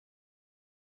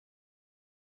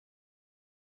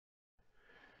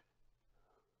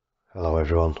Hello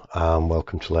everyone, and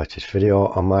welcome to the latest video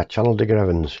on my channel, Digger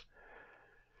Evans.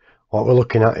 What we're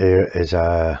looking at here is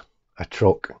a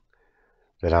truck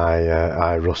that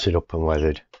I rusted up and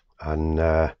weathered, and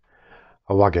a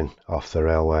wagon off the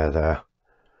railway there.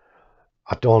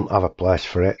 I don't have a place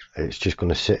for it. It's just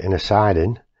going to sit in a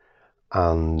siding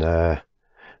and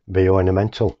be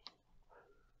ornamental,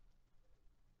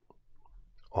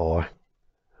 or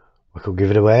we could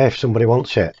give it away if somebody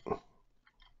wants it.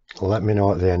 Let me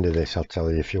know at the end of this. I'll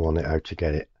tell you if you want it, how to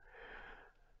get it.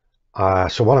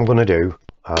 So what I'm going to do,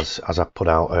 as I put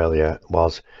out earlier,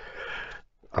 was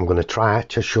I'm going to try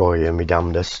to show you my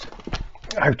damnedest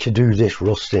how to do this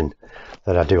rusting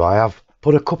that I do. I have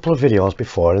put a couple of videos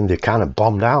before and they kind of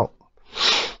bombed out.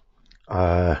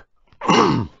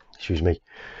 Excuse me.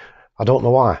 I don't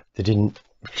know why they didn't.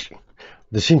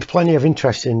 There seems plenty of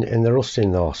interest in the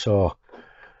rusting though, so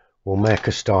we'll make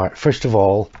a start. First of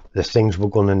all, the things we're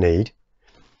going to need.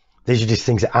 These are just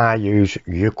things that I use.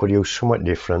 You could use somewhat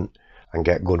different and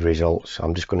get good results.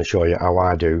 I'm just going to show you how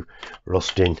I do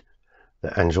rusting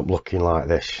that ends up looking like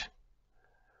this,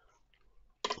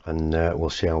 and we'll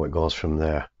see how it goes from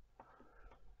there.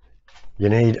 You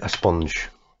need a sponge,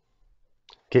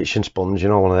 kitchen sponge, you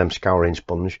know, one of them scouring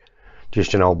sponge,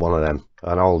 just an old one of them,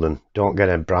 an old one. Don't get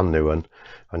a brand new one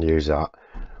and use that.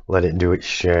 Let it do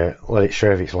its let it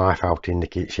serve its life out in the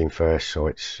kitchen first, so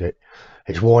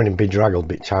it's worn and bedraggled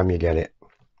by the time you get it.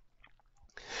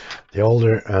 The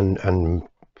older and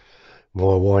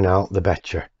more worn out, the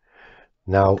better.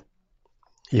 Now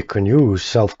you can use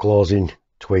self-closing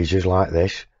tweezers like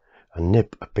this and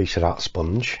nip a piece of that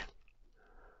sponge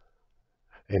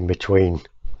in between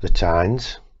the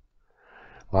tines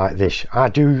like this. I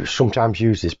do sometimes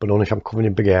use this, but only if I'm covering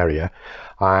a big area.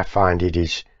 I find it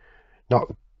is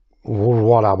not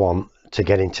what I want to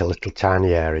get into little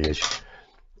tiny areas,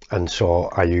 and so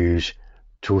I use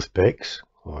toothpicks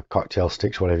or cocktail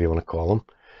sticks, whatever you want to call them.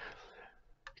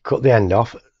 Cut the end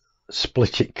off,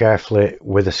 split it carefully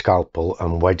with a scalpel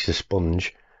and wedge the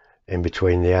sponge in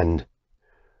between the end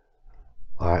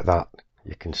like that.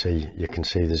 You can see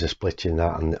there's a split in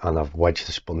that, and I've wedged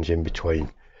the sponge in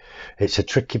between. It's a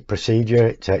tricky procedure.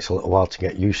 It takes a little while to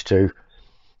get used to.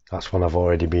 That's one I've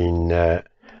already been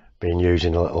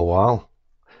using a little while.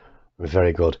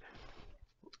 Very good.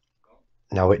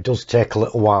 Now it does take a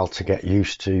little while to get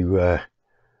used to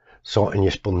sorting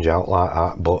your sponge out like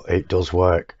that, but it does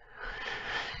work.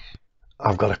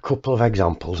 I've got a couple of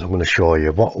examples I'm going to show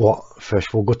you.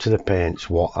 First we'll go to the paints,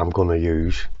 what I'm going to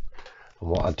use and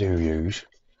what I do use.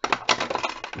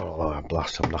 Oh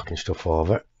blast, I'm knocking stuff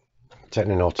over. Take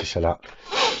no notice of that.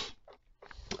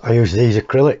 I use these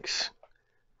acrylics,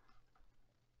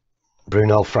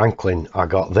 Brunel Franklin. I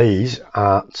got these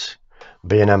at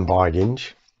B&M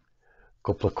Bargains, a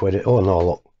couple of quid. Oh no,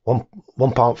 look,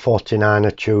 £1.49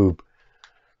 a tube.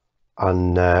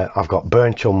 And I've got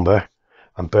burnt umber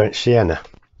and burnt sienna.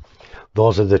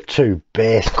 Those are the two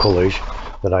base colours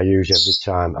that I use every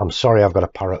time. I'm sorry, I've got a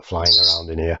parrot flying around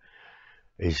in here.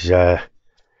 He's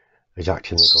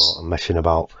acting the goat and messing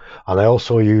about. And I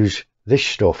also use this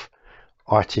stuff,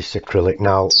 Artist Acrylic.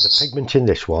 Now the pigment in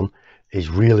this one is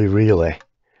really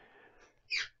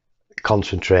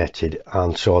concentrated,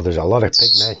 and so there's a lot of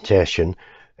pigmentation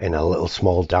in a little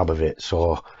small dab of it,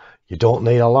 so you don't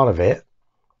need a lot of it,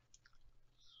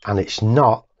 and it's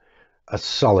not as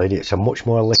solid. It's a much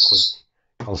more liquid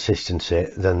consistency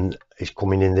than is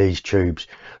coming in these tubes,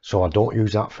 so I don't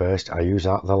use that first. I use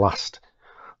that the last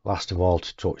of all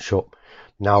to touch up.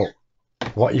 Now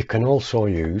what you can also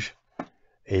use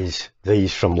is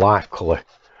these from Life Colour.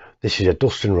 This is a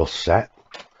dust and rust set,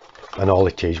 and all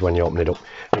it is, when you open it up,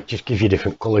 it just gives you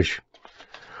different colours.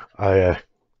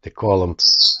 They call them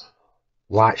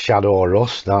light shadow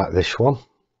rust, like this one.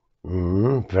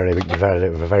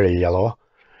 Very yellow.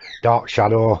 Dark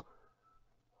shadow,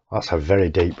 that's a very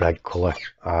deep red colour.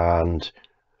 And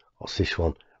what's this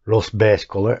one? Rust base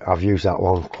colour. I've used that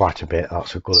one quite a bit.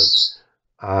 That's a good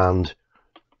one. And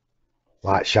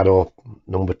light shadow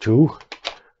number 2,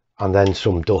 and then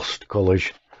some dust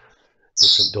colours.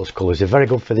 Different dust colours. They're very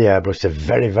good for the airbrush. They're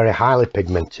very highly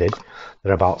pigmented.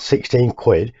 They're about 16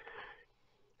 quid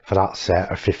for that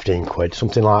set, or 15 quid,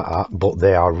 something like that, but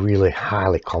they are really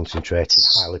highly concentrated,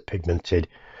 highly pigmented,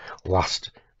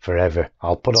 last forever.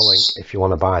 I'll put a link if you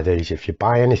want to buy these. If you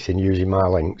buy anything using my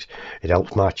links, it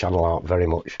helps my channel out very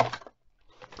much.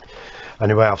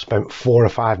 Anyway, I've spent 4 or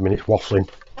 5 minutes waffling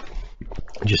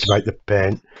just about the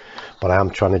paint, but I am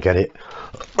trying to get it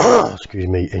excuse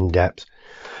me, in depth.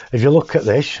 If you look at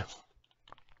this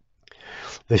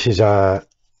is a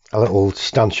little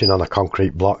stanchion on a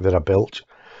concrete block that I built.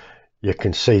 You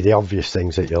can see the obvious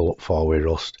things that you'll look for with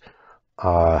rust.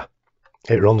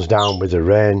 It runs down with the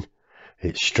rain,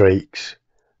 it streaks,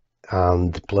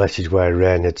 and the places where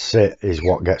rain had sit is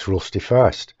what gets rusty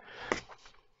first.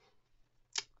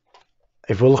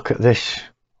 If we look at this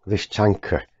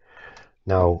tanker,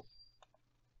 now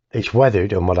it's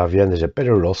weathered and what have you, and there's a bit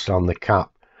of rust on the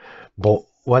cap, but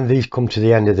when these come to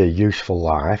the end of their useful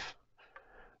life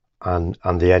and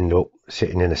they end up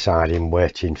sitting in a siding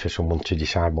waiting for someone to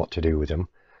decide what to do with them,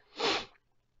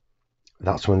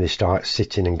 that's when they start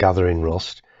sitting and gathering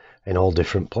rust in all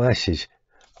different places.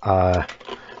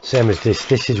 Same as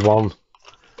this is one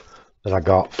that I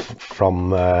got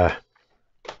from let's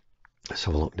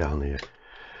have a look down here.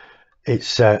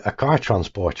 It's a car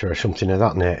transporter or something of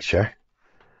that nature.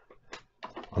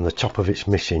 On the top of it's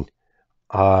missing.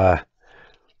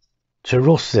 To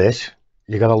rust this,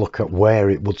 you got to look at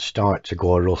where it would start to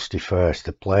go rusty first,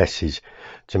 the places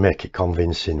to make it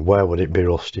convincing. Where would it be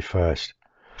rusty first?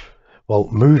 Well,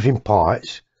 moving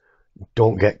parts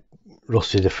don't get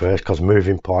rusty the first, because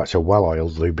moving parts are well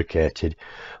oiled, lubricated,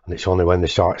 and it's only when they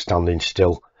start standing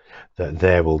still that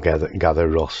they will gather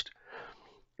rust.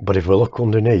 But if we look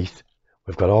underneath,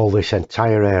 we've got all this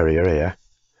entire area here,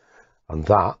 and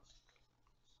that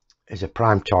is a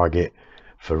prime target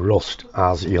for rust,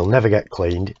 as you'll never get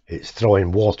cleaned. It's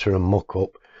throwing water and muck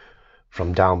up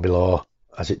from down below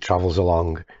as it travels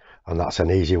along, and that's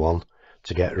an easy one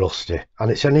to get rusty.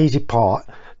 And it's an easy part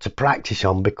to practice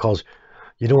on, because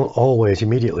you don't always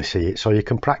immediately see it, so you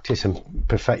can practice and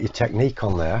perfect your technique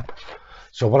on there.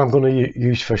 So what I'm going to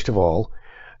use first of all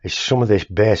is some of this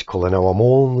base colour. Now I'm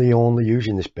only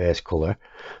using this base colour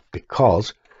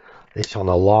because it's on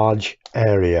a large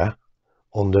area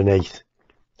underneath,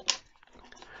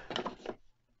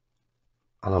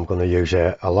 and I'm going to use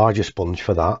a larger sponge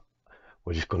for that.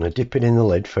 We're just going to dip it in the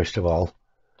lid first of all,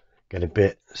 get a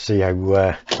bit, see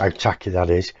how tacky that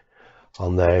is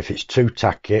on there. If it's too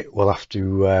tacky, we'll have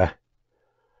to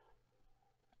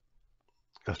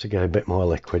get a bit more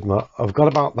liquid. I've got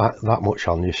about that much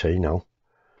on, you see now,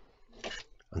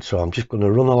 and so I'm just going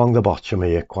to run along the bottom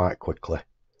here quite quickly,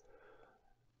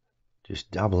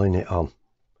 just dabbling it on.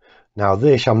 Now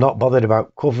this, I'm not bothered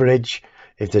about coverage,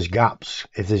 if there's gaps,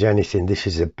 if there's anything. This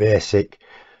is a basic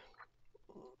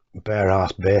bare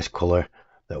ass base colour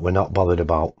that we're not bothered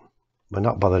about. We're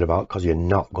not bothered about because you're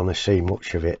not going to see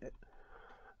much of it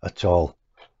at all.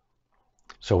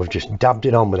 So we've just dabbed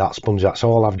it on with that sponge. That's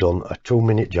all I've done, a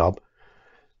 2-minute job.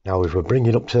 Now if we bring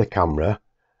it up to the camera,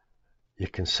 you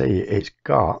can see it's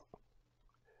got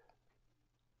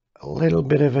a little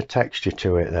bit of a texture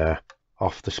to it there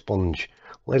off the sponge,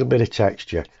 a little bit of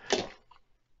texture.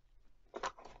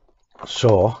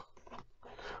 So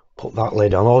put that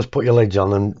lid on. Always put your lids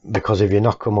on, and because if you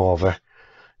knock them over,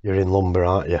 you're in lumber,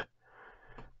 aren't you?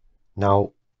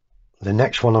 Now the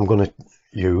next one I'm going to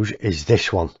use is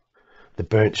this one, the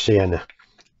burnt sienna.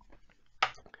 I'm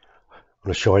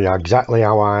going to show you exactly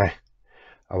how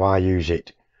I use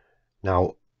it.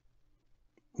 Now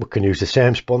we can use the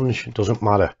same sponge, it doesn't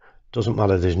matter,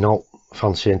 there's no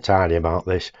fancy and tidy about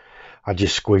this. I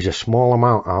just squeeze a small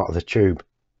amount out of the tube,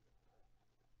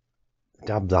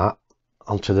 dab that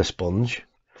onto the sponge.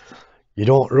 You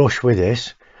don't rush with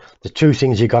this. The two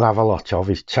things you got to have a lot of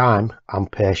is time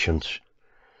and patience.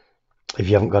 If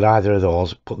you haven't got either of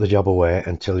those, put the job away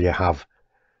until you have.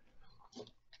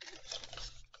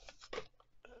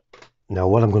 Now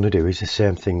what I'm going to do is the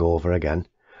same thing over again.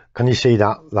 Can you see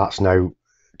that? That's now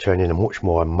turning a much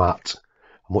more matte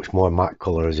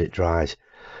colour as it dries.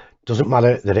 Doesn't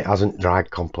matter that it hasn't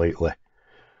dried completely.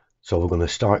 So we're going to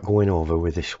start going over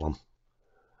with this one.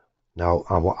 Now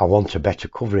I want a better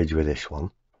coverage with this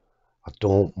one.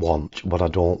 What I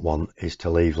don't want is to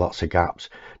leave lots of gaps.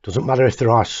 Doesn't matter if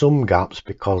there are some gaps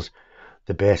because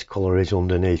the base colour is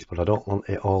underneath, but I don't want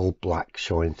it all black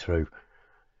showing through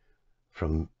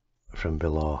from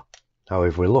below. Now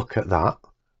if we look at that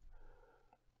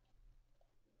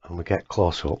and we get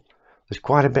close up, there's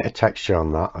quite a bit of texture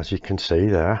on that, as you can see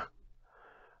there,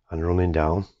 and running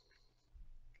down,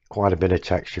 quite a bit of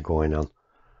texture going on.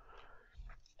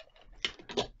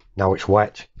 Now it's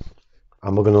wet,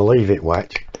 and we're going to leave it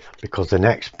wet because the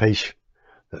next piece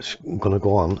that's going to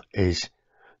go on is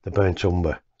the burnt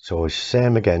umber. So it's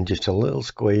same again, just a little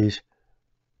squeeze,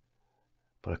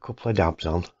 put a couple of dabs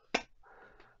on,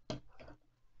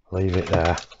 leave it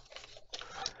there.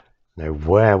 Now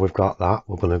where we've got that,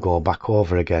 we're going to go back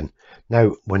over again.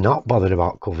 Now we're not bothered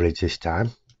about coverage this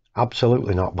time,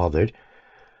 absolutely not bothered,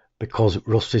 because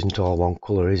rust isn't all one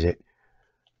colour, is it?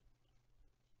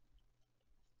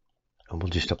 And we'll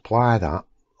just apply that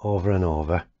over and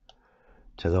over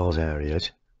to those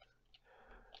areas,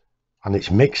 and it's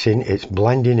mixing, it's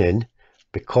blending in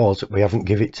because we haven't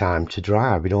give it time to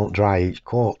dry. We don't dry each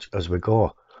coat as we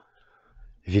go.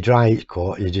 If you dry each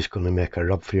coat, you're just going to make a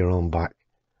rub for your own back,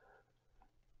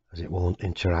 as it won't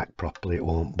interact properly, it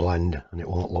won't blend, and it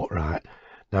won't look right.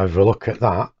 Now if we look at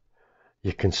that,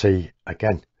 you can see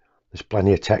again there's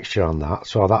plenty of texture on that,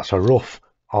 so that's a rough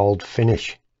old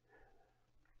finish.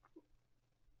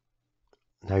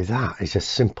 Now that is as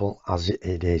simple as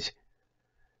it is.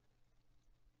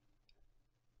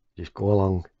 Just go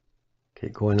along,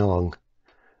 keep going along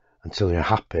until you're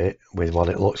happy with what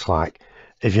it looks like.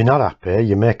 If you're not happy,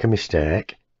 you make a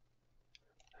mistake,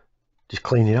 just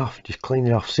clean it off. Just clean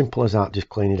it off. Simple as that. Just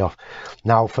clean it off.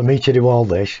 Now, for me to do all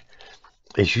this,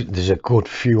 there's a good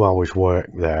few hours work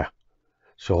there.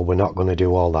 So we're not going to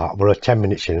do all that. We're at 10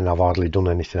 minutes in and I've hardly done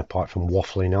anything apart from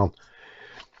waffling on.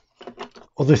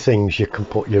 Other things you can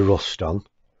put your rust on,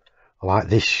 like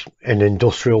this, an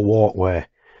industrial walkway.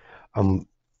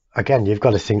 Again, you've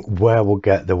got to think where we'll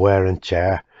get the wear and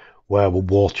tear, where will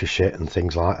water sit and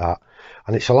things like that.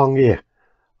 And it's along here,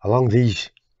 along these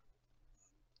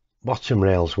bottom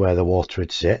rails where the water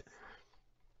would sit.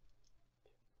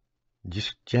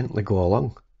 Just gently go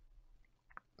along.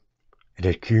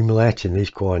 It'd accumulate in these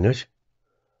corners.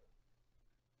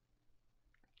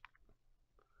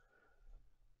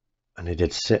 And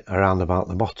it'd sit around about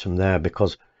the bottom there,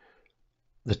 because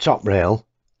the top rail,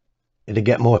 it'd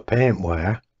get more paint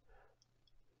wear,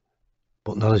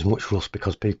 but not as much rust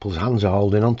because people's hands are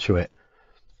holding onto it.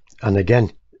 And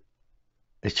again,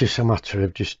 it's just a matter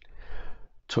of just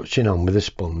touching on with a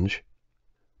sponge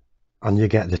and you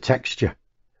get the texture.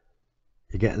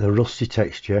 You get the rusty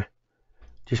texture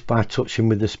just by touching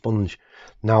with the sponge.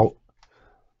 Now,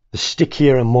 the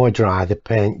stickier and more dry the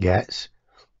paint gets,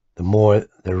 the more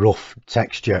the rough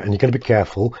texture. And you've got to be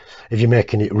careful. If you're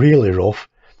making it really rough,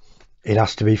 it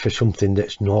has to be for something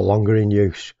that's no longer in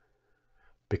use,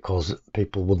 because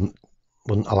people wouldn't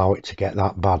allow it to get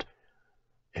that bad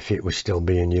if it was still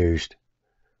being used.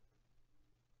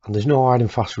 And there's no hard and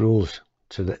fast rules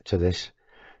to this.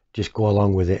 Just go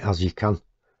along with it as you can,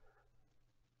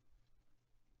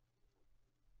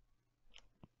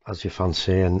 as you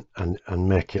fancy, and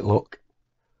make it look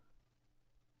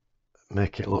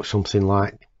something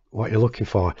like what you're looking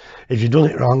for. If you've done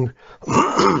it wrong,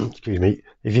 excuse me,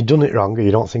 if you've done it wrong or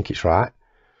you don't think it's right,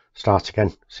 start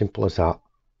again. Simple as that.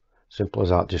 Simple as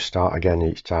that. Just start again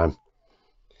each time.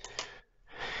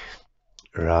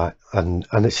 Right, and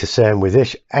it's the same with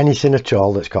this. Anything at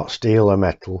all that's got steel or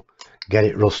metal, get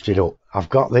it rusted up. I've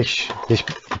got this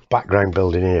background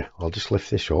building here. I'll just lift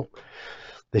this up.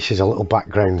 This is a little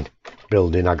background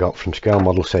building I got from Scale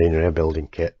Model Scenery, building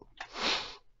kit.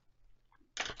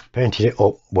 Painted it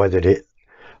up, weathered it,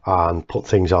 and put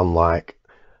things on like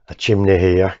a chimney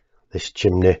here, this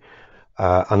chimney,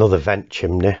 another vent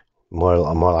chimney, more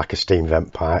like a steam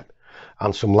vent pipe,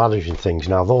 and some ladders and things.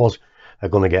 Now those are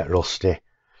going to get rusty.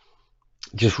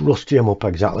 Just rusty them up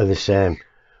exactly the same.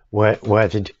 Where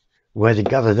they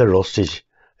gather the rust is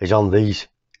on these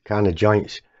kind of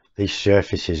joints, these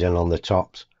surfaces, and on the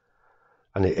tops.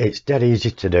 And it's dead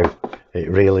easy to do. It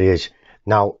really is.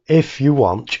 Now, if you've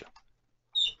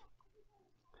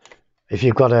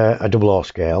got a 00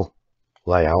 scale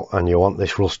layout and you want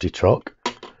this rusty truck,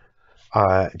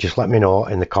 just let me know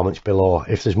in the comments below.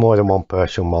 If there's more than one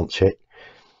person wants it,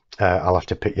 I'll have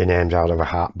to pick your names out of a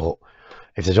hat, but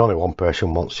if there's only one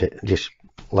person wants it, just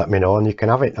let me know and you can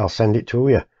have it. I'll send it to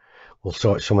you. We'll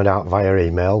sort something out via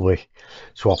email. We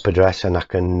swap address and I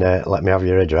can let me have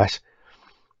your address,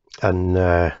 and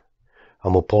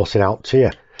we'll post it out to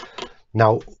you.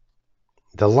 Now,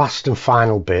 the last and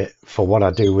final bit for what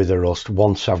I do with the rust,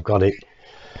 once I've got it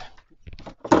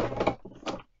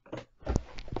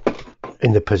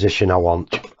in the position I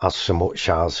want, as so much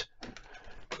as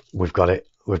we've got it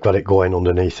going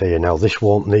underneath here. Now this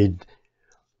won't need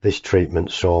this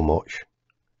treatment so much,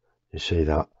 you see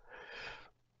that,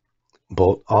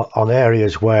 but on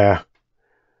areas where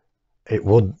it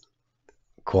would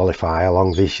qualify,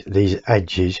 along these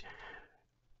edges,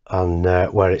 and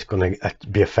where it's going to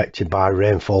be affected by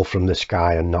rainfall from the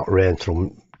sky and not rain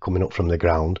coming up from the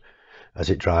ground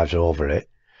as it drives over it,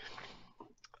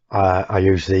 I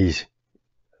use these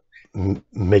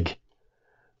MIG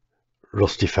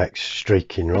Rust Effects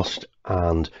Streaking Rust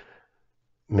and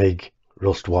MIG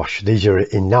Rust Wash. These are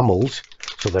enamels,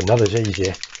 so they're not as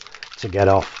easy to get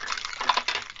off.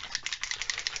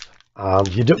 And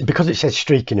you don't, because it says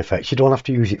streaking effects, you don't have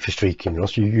to use it for streaking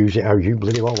rust. You use it how you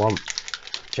bloody well want.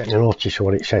 Check the notice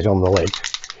what it says on the lid.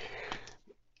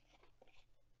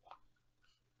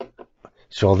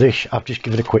 So this, I've just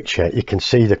given it a quick shake. You can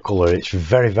see the colour. It's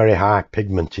very, very high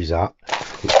pigment, is that.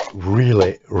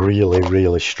 really, really,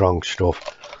 really strong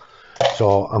stuff.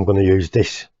 So I'm going to use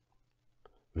this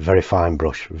very fine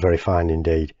brush, very fine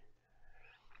indeed,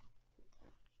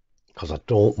 because I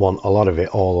don't want a lot of it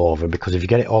all over, because if you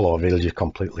get it all over, it'll just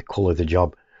completely colour the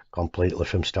job completely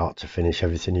from start to finish.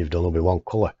 Everything you've done will be one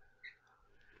colour.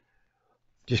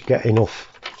 Just get enough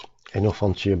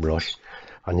onto your brush,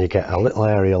 and you get a little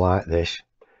area like this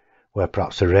where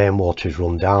perhaps the rainwater's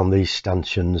run down these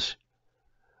stanchions,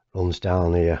 runs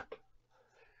down here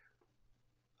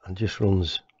and just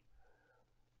runs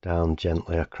down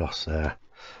gently across there.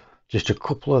 Just a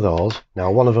couple of those.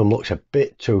 Now one of them looks a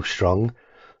bit too strong,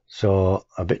 so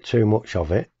a bit too much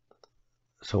of it,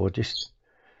 so we'll just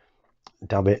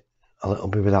dab it a little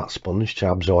bit with that sponge to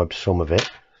absorb some of it.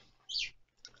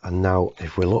 And now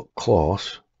if we look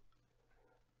close,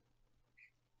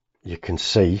 you can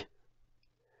see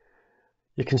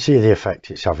the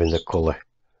effect it's having, the colour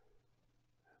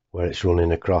where it's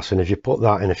running across. And if you put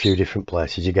that in a few different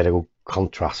places, you get a good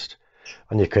contrast.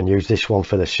 And you can use this one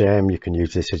for the same. You can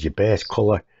use this as your base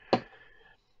colour.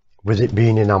 With it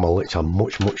being enamel, it's a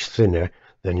much thinner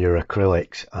than your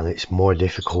acrylics, and it's more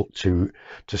difficult to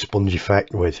sponge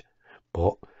effect with.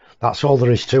 But that's all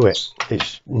there is to it.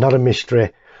 It's not a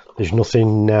mystery. There's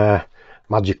nothing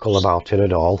magical about it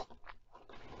at all.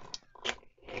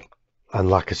 And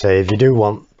like I say, if you do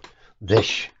want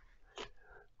this,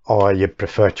 or you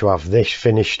prefer to have this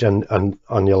finished and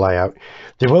on your layout,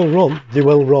 they will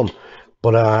run,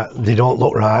 but they don't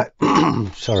look right.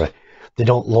 Sorry, they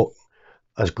don't look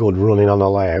as good running on a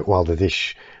layout while they're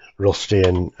this rusty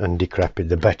and decrepit.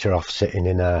 They're better off sitting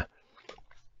in a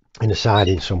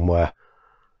siding somewhere.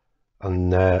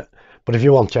 And but if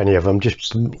you want any of them,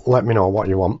 just let me know what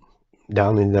you want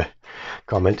down in the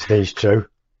comments. These two,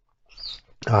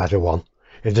 either one.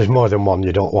 If there's more than one,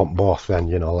 you don't want both, then,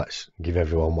 you know, let's give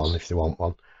everyone one if they want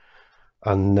one.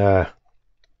 And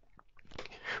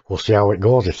we'll see how it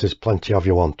goes. If there's plenty of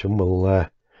you want them, we'll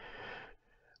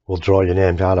draw your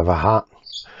names out of a hat.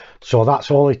 So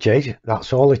that's all it is.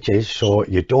 That's all it is. So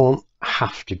you don't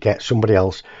have to get somebody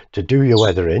else to do your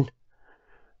weathering.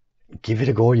 Give it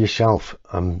a go yourself.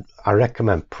 I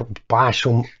recommend buy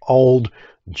some old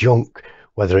junk,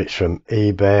 whether it's from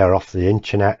eBay or off the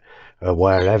internet or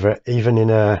wherever, even in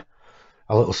a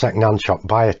little second-hand shop.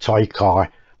 Buy a toy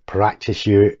car, practice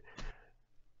your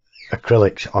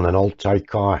acrylics on an old toy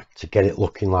car to get it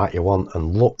looking like you want,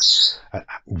 and look at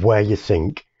where you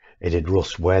think it'd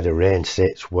rust, where the rain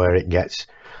sits, where it gets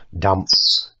damp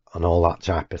and all that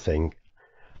type of thing.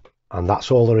 And that's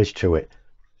all there is to it.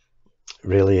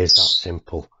 Really is that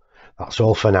simple. That's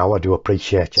all for now. I do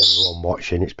appreciate everyone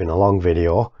watching. It's been a long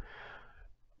video,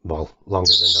 well,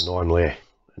 longer than I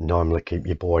normally keep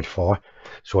you bored for.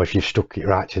 So if you've stuck it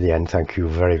right to the end, thank you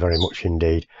very much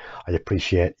indeed. I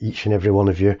appreciate each and every one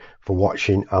of you for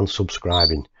watching and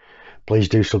subscribing. Please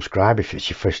do subscribe if it's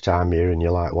your first time here and you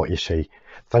like what you see.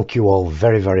 Thank you all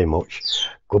very much.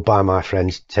 Goodbye, my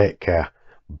friends. Take care.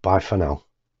 Bye for now.